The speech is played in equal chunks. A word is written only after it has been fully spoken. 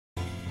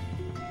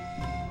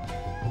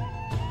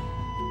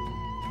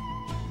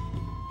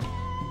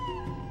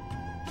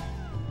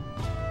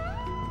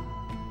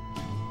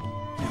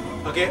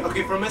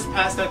Okay, from his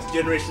past down to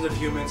generations of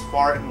humans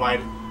far and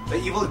wide, the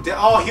evil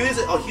he's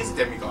a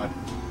demigod.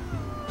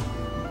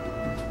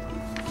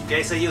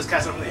 Okay, so he was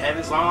cast from the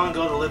heavens long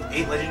ago to live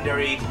 8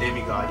 legendary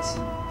demigods.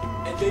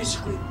 And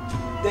basically,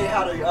 they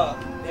had to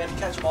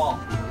catch them all.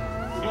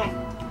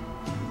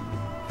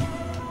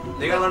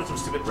 They gotta learn some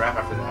stupid rap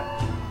after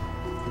that.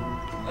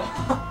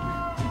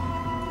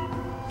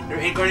 Their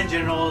 8 guardian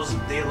generals,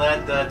 they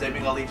led the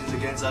demigod legions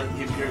against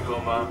Imperial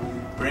Goma,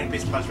 bringing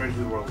peace and prosperity to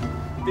the world.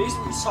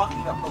 Basically, he's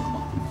talking about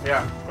Pokemon.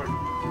 Yeah, of course.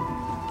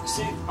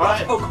 See,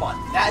 right. Pokemon.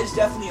 That is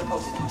definitely a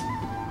Pokemon.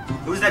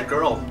 Who's that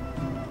girl?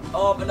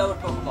 Another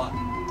Pokemon.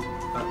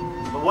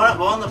 But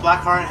one of the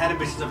Black Heart had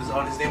ambitions of his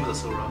own. His name was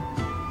Asura.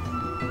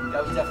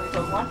 That was definitely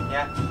Pokemon?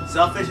 Yeah.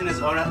 Selfish in his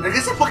own... I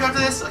guess I Pokemon after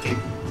this? Okay.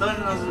 So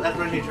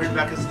after he turned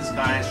back into the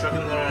sky,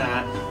 struggling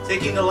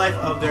taking the life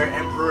of their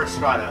Emperor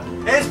Strata.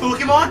 Hey, it's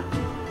Pokemon?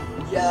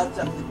 Yeah, that's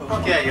definitely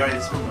Pokemon. Okay, you're right,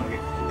 it's Pokemon. Okay.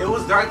 It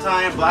was dark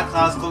time, black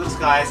clouds, clouded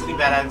sky, something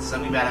bad happened,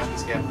 can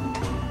skip.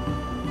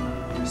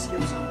 You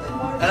skip something?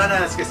 No,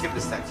 let's skip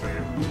this text right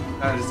here.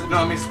 I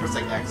mean, just press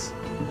like X.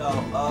 No,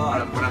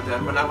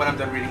 when I'm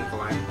done reading the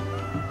line.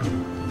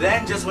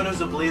 Then, just when it was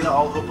to believe that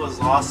all hope was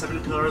lost, 7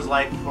 pillars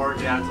light poured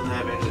down to the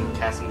heavens and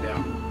cast them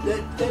down.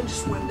 Then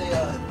just when they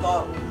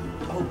thought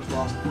hope was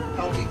lost,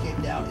 Palkia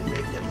came down and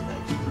raped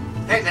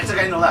everything. Hey, that's the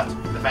guy on the left.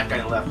 The fat guy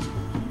on the left.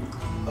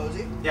 Oh, is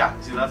he? Yeah,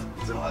 see left?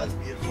 Oh, that's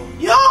beautiful.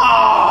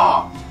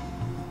 Yeah!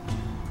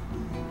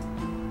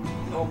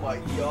 Oh my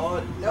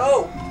god,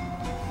 no!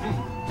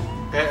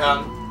 Okay,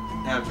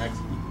 next.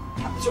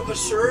 So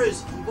Asura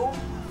is evil?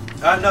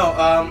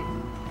 No,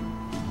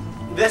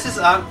 this is,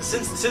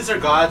 since they're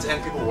gods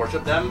and people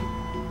worship them,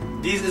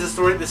 this is a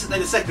story, this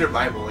is like their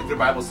Bible, their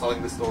Bible's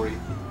telling the story.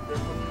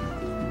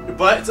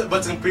 But it's a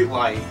complete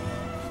lie.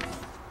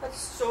 That's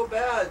so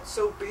bad,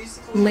 so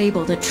basically...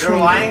 Labeled a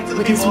traitor,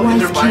 with his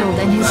wife killed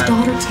and his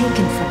daughter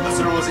taken from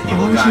him,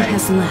 all he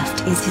has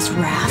left is his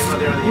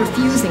wrath.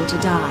 Refusing to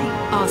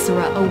die,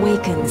 Asura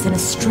awakens in a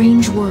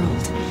strange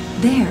world.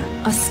 There,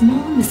 a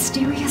small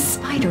mysterious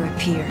spider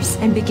appears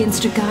and begins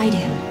to guide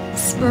him,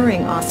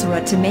 spurring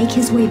Asura to make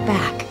his way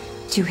back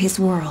to his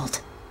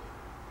world.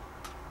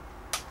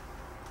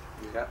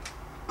 Yeah.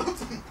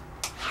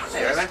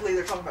 Basically,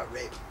 they're talking about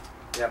rape.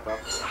 Yeah, bro.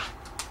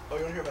 Oh,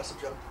 you wanna hear a message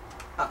joke?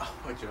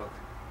 What joke?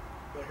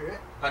 You wanna hear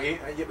it?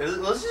 Okay,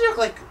 let's just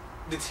like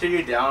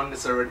deteriorate down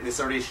this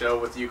already show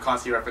with you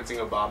constantly referencing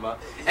Obama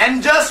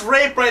and just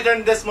rape right there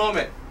in this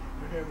moment. You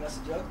wanna hear a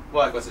message joke?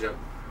 What? What's the joke?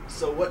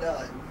 So what?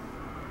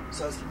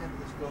 So I was kidnapping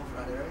this girl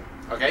Friday, right?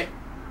 Okay.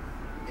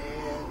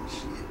 And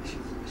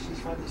she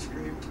finally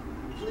screamed,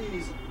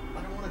 "Please,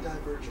 I don't want to die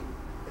virgin.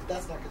 If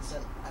that's not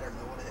consent, I don't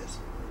know what it is."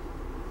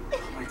 Oh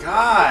my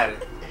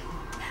god.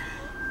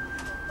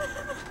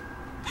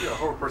 You're a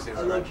horrible person.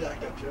 I love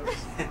jacked up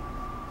jokes.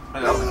 I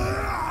know.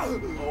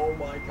 Oh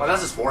my god. Oh,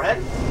 that's his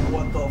forehead?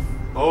 What the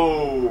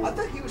Oh. I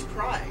thought he was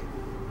crying.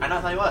 I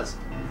thought he was.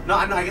 No,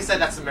 I guess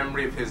that's the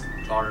memory of his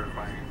daughter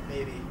crying.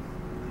 Maybe.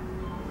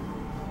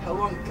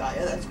 Hello,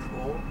 Gaia, that's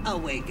cool.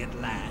 Awake at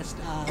last.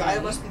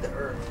 Gaia must be the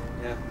Earth.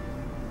 Yeah.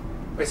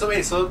 So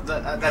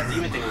that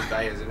demon thing was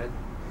Gaia, isn't it?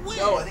 Well,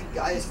 No, I think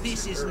Gaia is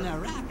this is Earth.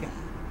 Naraka.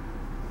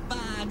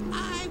 But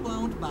I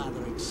won't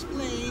bother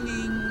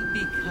explaining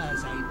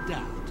because I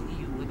doubt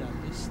you would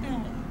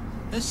understand.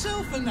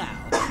 So for now,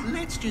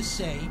 let's just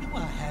say you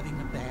are having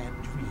a bad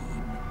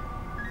dream.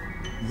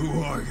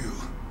 Who are you?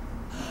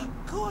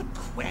 Good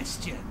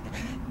question.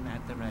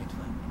 Not the right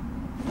one.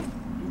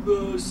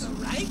 Los. The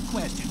right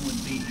question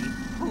would be,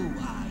 who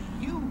are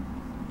you?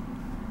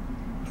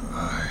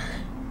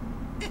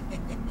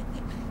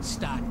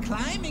 Start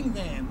climbing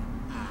then.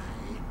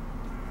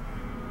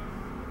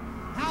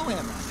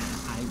 However,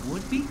 I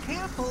would be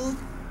careful.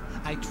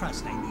 I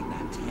trust I need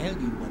not tell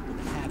you what would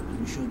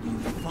happen should you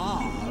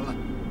fall.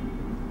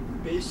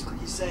 Basically,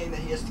 he's saying that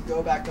he has to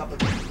go back up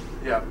again.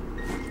 Yeah.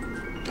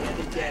 And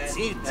again. That's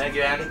it. And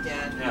again. And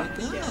again. Yeah. And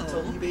again.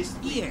 Until he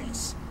basically...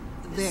 Yes.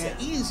 There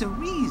is a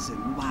reason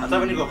why I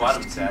thought when you go must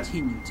bottom, it's sad.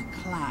 continue to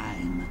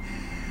climb.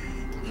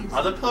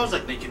 Are the pillars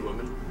like naked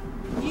women?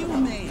 You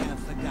may have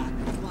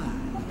forgotten I why.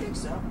 think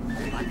so.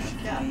 But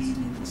Cats.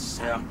 plain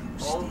inside Yeah. you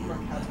All of them still. are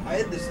cats. I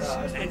had this,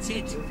 That's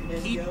it.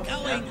 Keep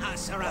going,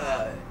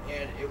 Asura.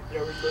 and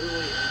there was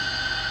literally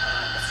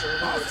a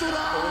server with a pillar.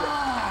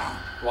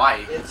 Why?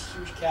 It's a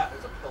huge cat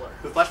with a pillar.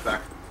 The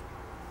flashback.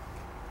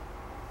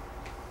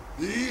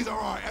 These are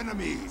our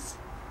enemies.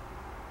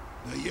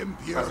 The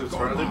Imperial That's what's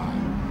further.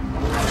 Goma.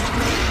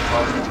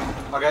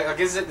 Okay, I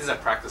guess this is a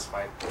practice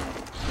fight.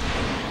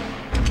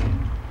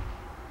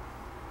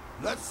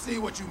 Let's see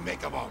what you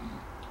make of them.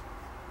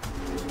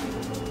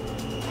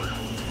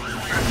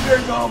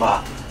 Imperial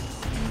Goma!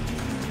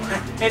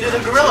 Hey, dude, the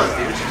gorillas,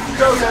 dude.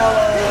 Gorilla!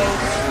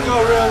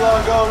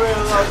 Gorilla!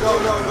 Gorilla! Go,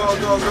 go, go,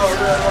 go, go,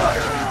 gorilla!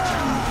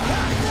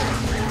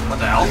 What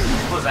the hell?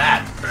 What was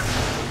that?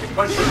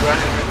 Punch you right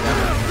in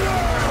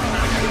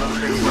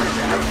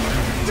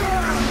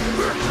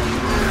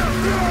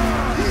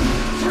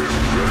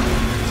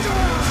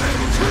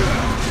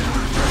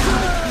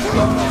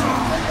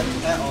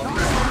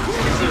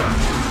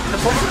the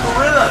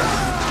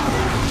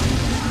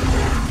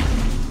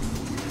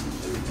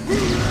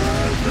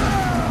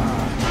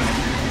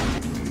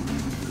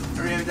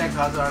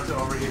cause the to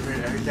overheat.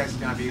 Every text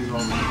cannot be used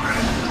over.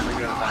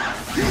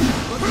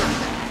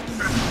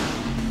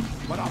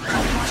 But I'll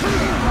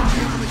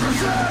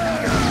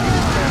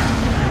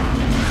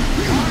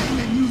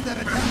and use that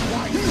attack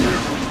wisely.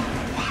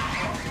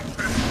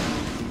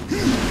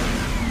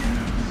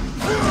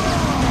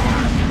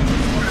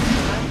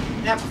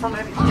 Yeah, perform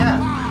heavy. Yeah.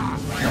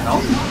 What the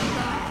hell?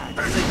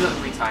 I think they do it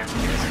 3 times.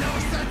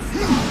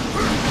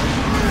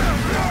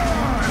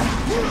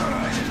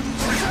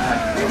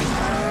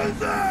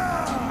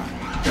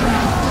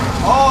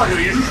 Oh,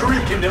 dude, you're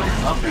shrieking him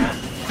up, man.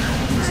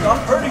 Stop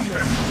hurting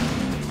him.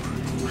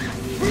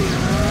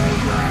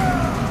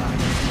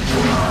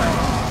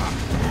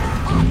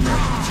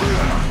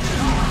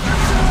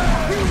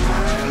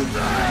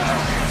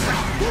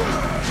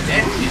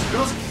 Damn, these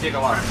girls can take a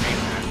lot of pain,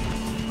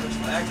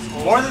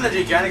 man. More than the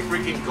gigantic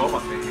freaking Goma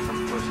thing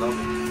from the first level.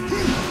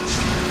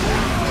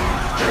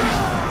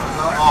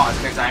 Oh,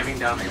 it's because I'm aiming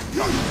down like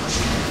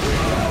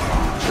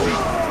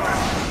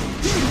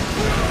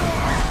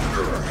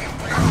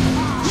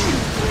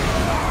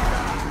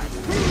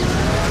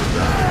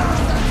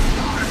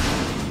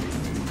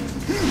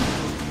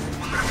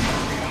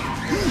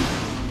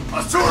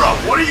Asura,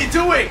 what are you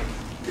doing?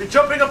 You're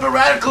jumping up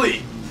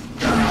erratically!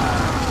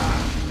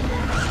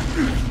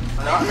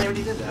 I don't remember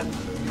he did that.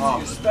 Oh.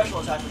 Your special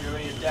attack when you're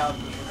ready to down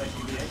with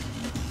XPBA.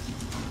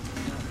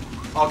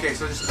 Okay,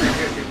 so just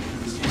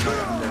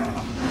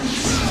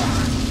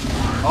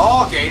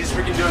oh, okay, just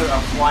freaking do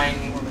a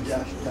flying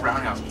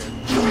roundhouse kick.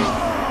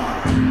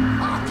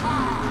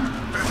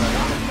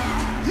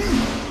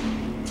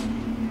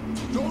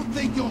 Don't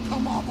think you'll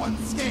come off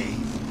unscathed.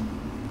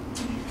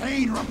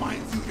 Pain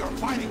reminds you you're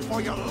fighting for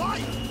your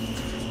life.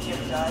 You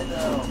can't die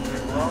though.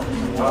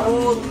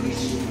 Holy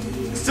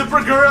shit.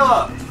 Super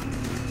Gorilla!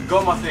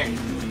 Goma thing.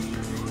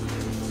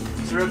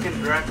 Zero can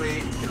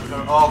directly.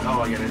 Oh,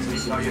 I get it.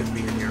 So you have to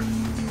be in here.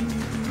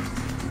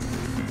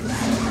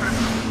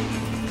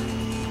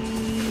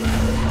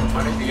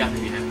 I think you have to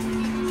be hit.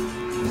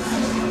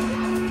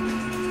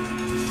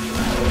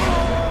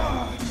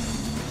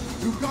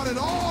 You got it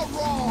all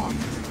wrong.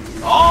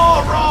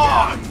 All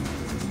wrong!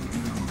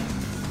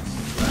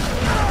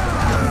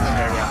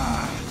 There we go.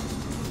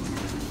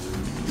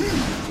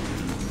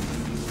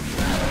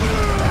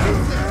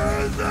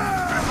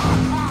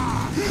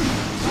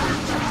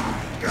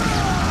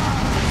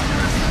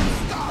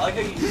 I like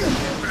how you do that,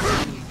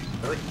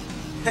 Really?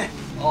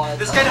 oh,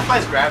 This guy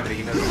defies gravity,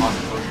 he knows the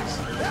awesome potions.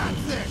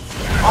 That's it.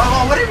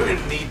 Oh, what are we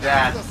gonna need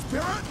that? The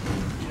spirit?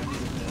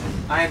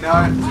 I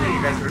know,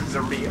 you guys are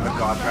already a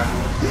god, right?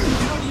 you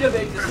don't need to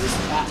make this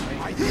attack,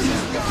 right? I did it.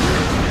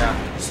 Yeah.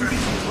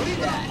 But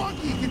even a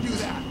monkey can do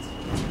that.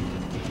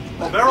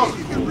 Well, Barrel's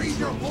You cool. can read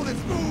your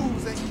opponent's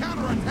moves and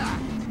counterattack.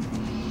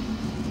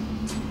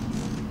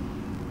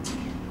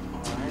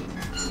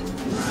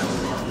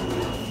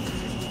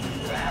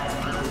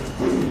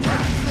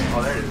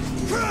 Oh, there it is.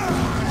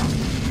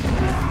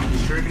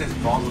 He's shuriken his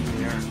balls up in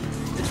the air.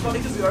 It's funny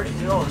because we already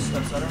did all this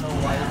stuff, so I don't know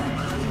why.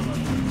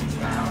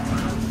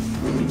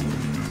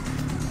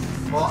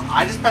 Well,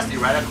 I just pressed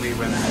erratically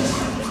when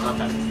stuff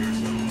happened here.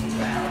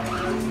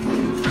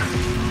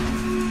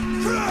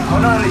 Oh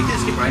no, you can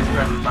skip right. You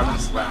have 5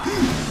 minutes left.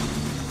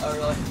 Oh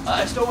really?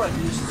 I still want to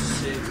do this to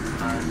save.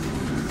 Alright.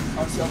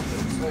 On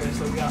self-defense. Okay,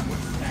 so we got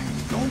what's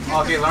next? Don't get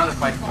Okay, learn to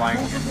fight flying.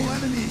 multiple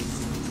enemies.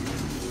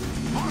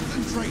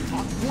 Concentrate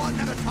on one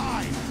at a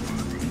time.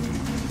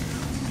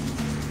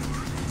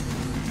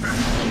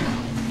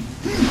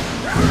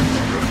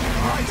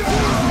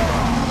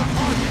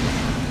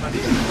 But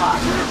these are flat.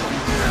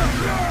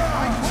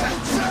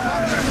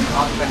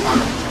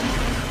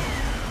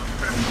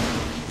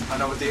 I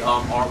know with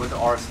the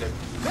R stick.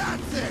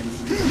 That's it.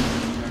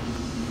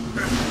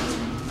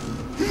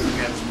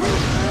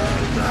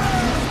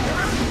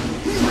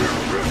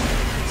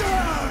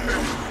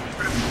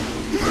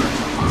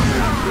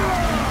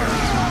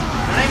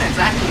 They're not even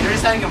attacking you, they're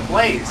just standing in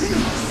place.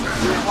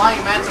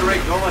 Flying Manta Ray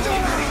Goma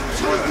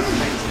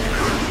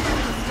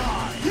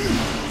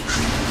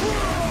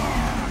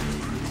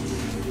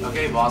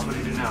Okay, boss, what do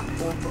you do now?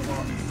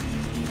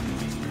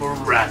 For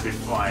rapid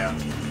fire.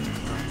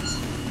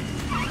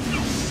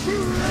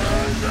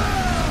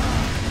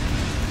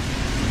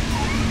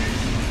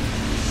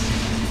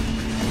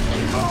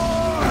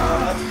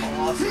 That's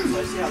awesome. So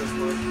I see how this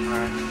works.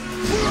 Alright.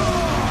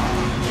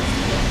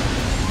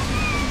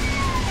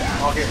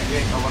 Okay,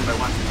 okay, go one by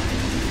one.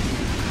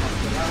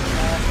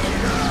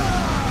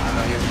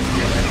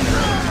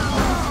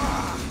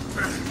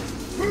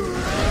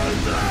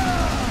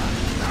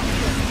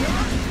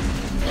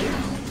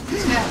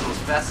 These guys are as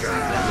fast as I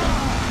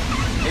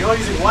can. You're only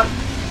using one.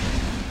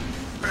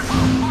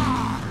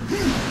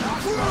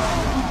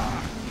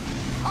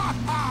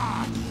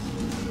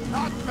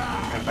 Not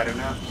bad. Can I fight him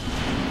now?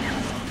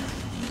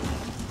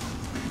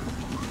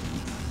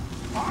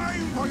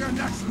 Time for your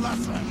next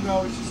lesson.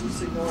 No, it's just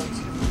signaling it's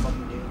gonna be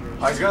fucking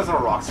dangerous. Oh, he's gonna throw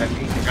rocks at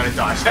me. I gotta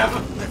dodge them.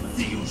 Let's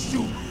see you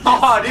shoot.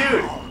 Oh,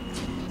 dude!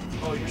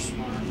 Oh, you're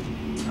smart.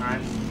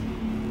 Alright.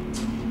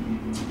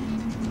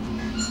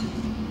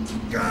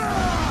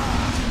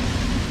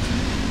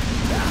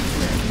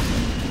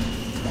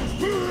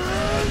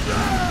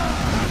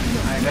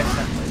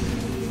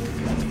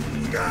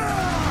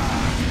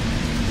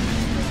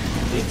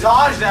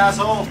 dodged,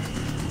 asshole!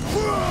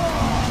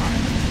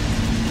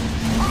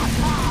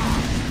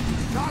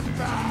 Not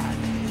bad.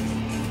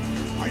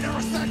 I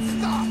never said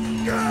stop.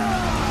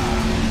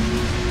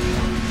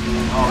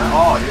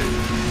 Oh, dude.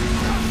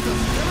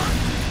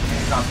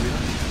 Can't stop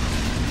doing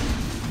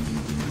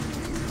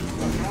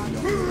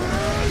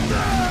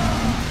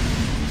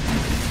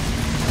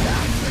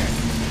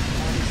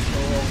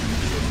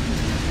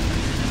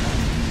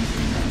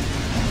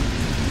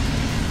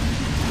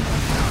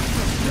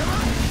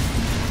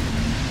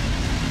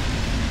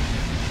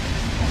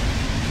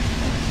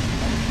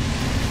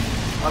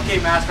Okay,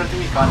 Master, I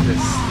think we got this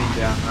thing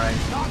down, alright.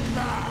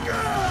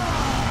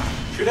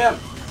 Shoot him!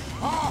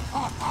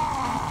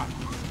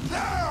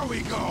 There we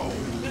go.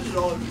 This is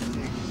all you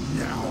think.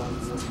 Now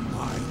it's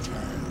my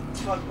turn.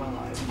 Fuck my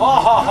life.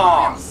 Ha ha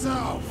ha!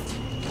 Yourself.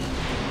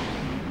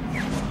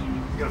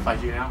 He's gonna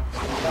fight you now.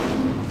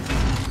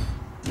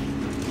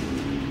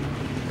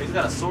 He's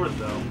got a sword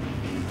though.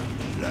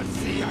 Let's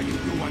see how you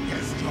do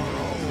against your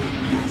own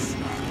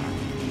master.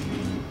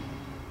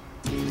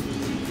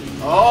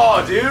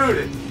 Oh,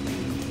 dude!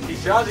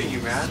 He's challenging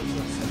you, man.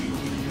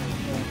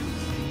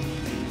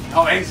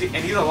 Oh, and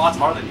he's a lot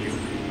smarter than you.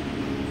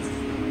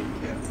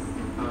 Yeah.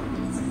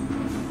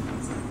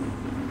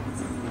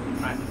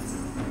 Right.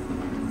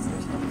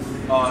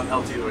 Oh,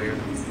 L2 right here.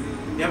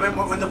 Yeah,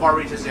 when the bar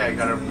reaches, yeah, you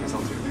gotta press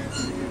L2. Yeah,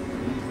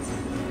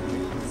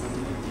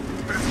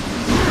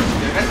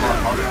 the guy's a lot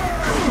harder.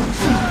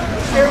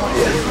 Here it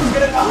is. Let's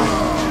get it out.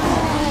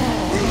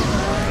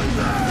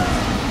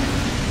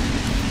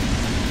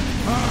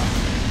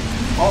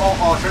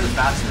 Oh, turn it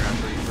faster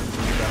actually.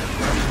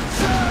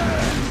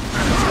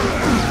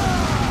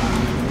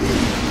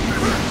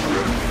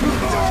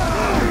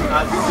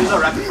 These are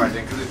rapid fire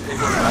thing because it goes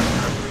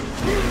faster.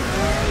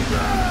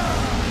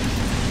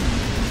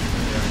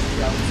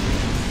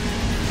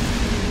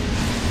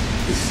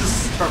 He's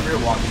just from here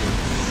walking.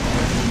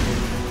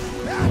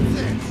 That's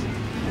it.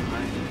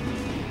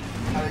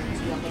 How do you use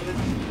the unlimited?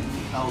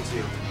 L2.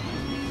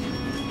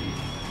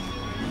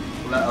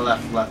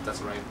 Left,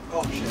 that's right.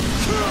 Oh shit.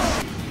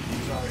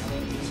 Sorry.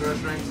 Surge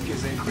strength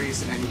is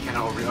increased and you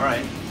cannot over.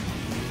 Alright.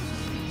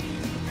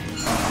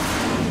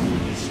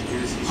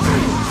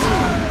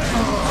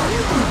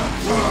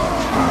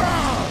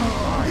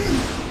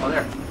 Oh,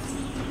 there.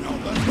 Now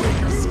let's make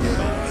your skills.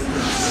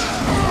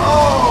 Oh!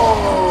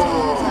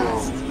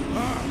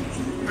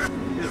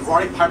 He's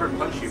Roddy Piper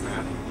punch you,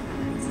 man.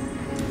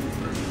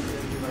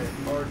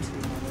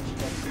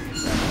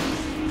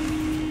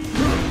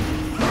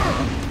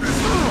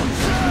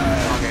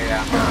 Okay,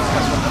 yeah.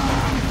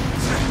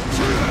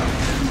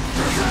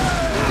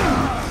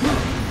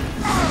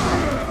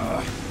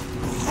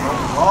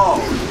 Oh!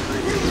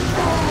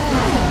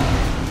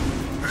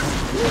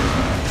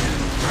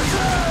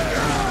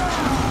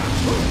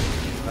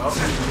 Nope.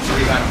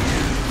 You got him.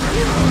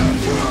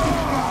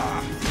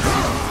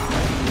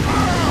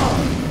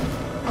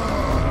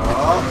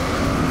 Oh.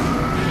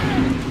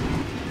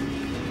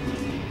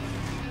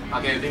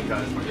 Okay, I think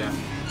got it, but yeah.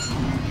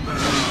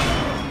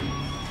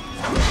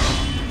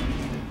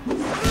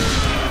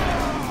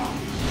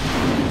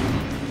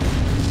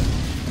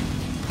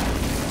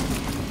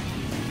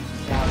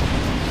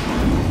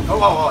 Oh,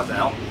 what the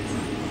hell?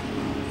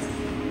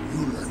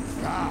 You learn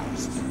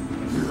fast.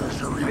 Here's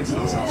your Nice.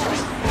 reward.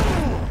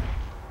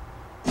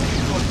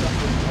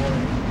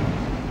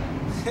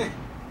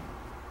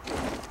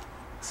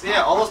 So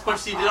yeah, all those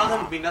punches you did on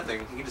him mean nothing.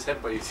 He can just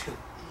headbutt you too.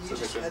 He So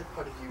just good.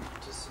 headbutted you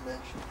to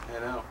submission I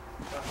know.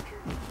 after.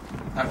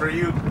 After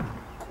you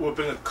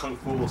whooping a kung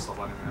fu stuff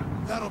on him,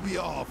 man. That'll be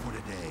all for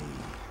today.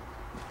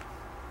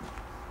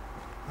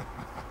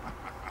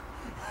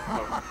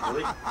 Oh,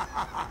 really?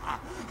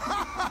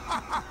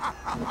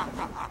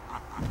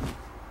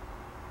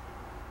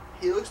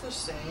 He looks the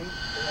same, and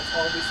that's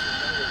obviously the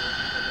younger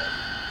version of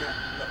Yeah.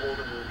 the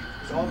older version.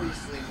 He's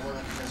obviously more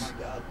than just my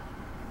god.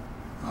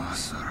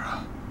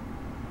 Asura.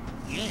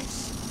 Yes,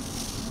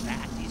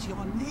 that is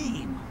your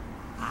name,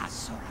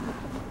 Asura.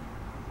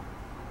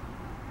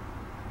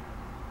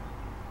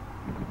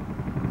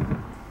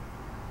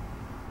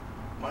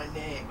 My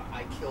name,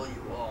 I kill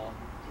you all.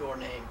 Your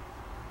name,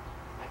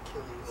 I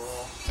kill you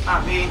all.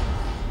 Not me.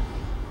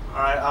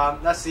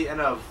 Alright, that's the end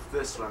of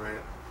this one,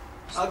 right?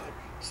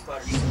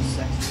 Spider's so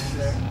sexy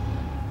there.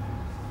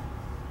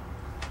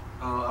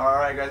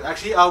 Alright, guys.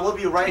 Actually, we'll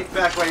be right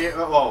back right here.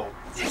 Whoa.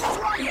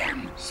 Destroy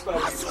him!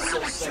 Spider's so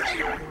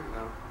sexy right here.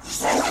 No.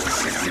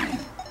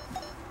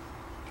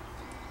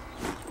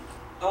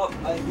 Oh,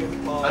 I think we have to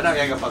pause. Oh, no,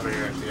 yeah, I got pause right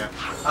here, actually,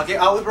 yeah. Okay,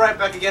 we'll be right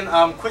back again.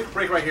 Quick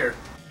break right here.